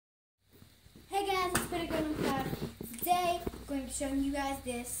Today, I'm going to show you guys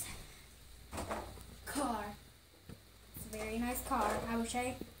this car. It's a very nice car. I wish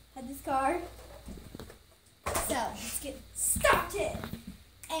I had this car. So, let's get started.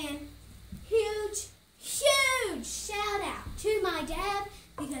 And huge shout out to my dad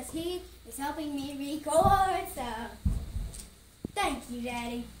because he is helping me record. So, thank you,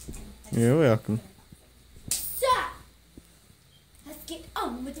 Daddy. You're welcome. So, let's get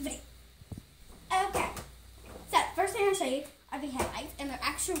on with the video. Okay. So, first thing I'll show you are the headlights, and they're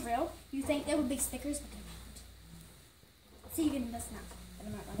actually real. You think they would be stickers, but they're not. See, even that's not. But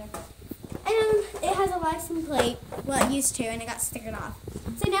I'm not there. And it has a license plate, well, it used to, and it got stickered off.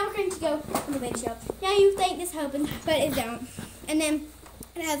 So now we're going to go on the windshield. Now you think this opens, but it don't. And then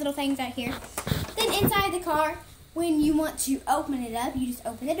it has little things right here. Then inside the car, when you want to open it up, you just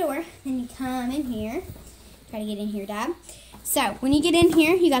open the door. Then you come in here. Try to get in here, Dad. So when you get in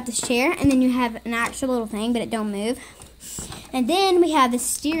here, you got this chair, and then you have an actual little thing, but it don't move. And then we have the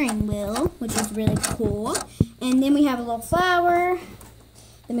steering wheel, which is really cool. And then we have a little flower.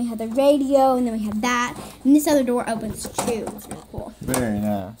 Then we have the radio, and then we have that. And this other door opens too. It's really cool. Very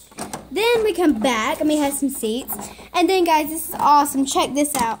nice. Then we come back, and we have some seats. And then, guys, this is awesome. Check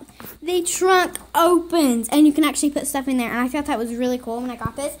this out. The trunk opens, and you can actually put stuff in there. And I thought that was really cool when I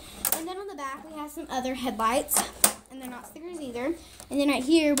got this. And then on the back, we have some other headlights. And they're not stickers either. And then right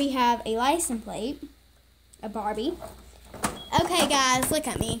here, we have a license plate. A Barbie. Okay, guys, look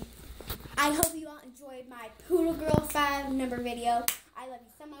at me. I hope you all enjoyed my Poodle Girl 5 number video. I love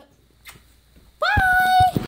you so much. Bye!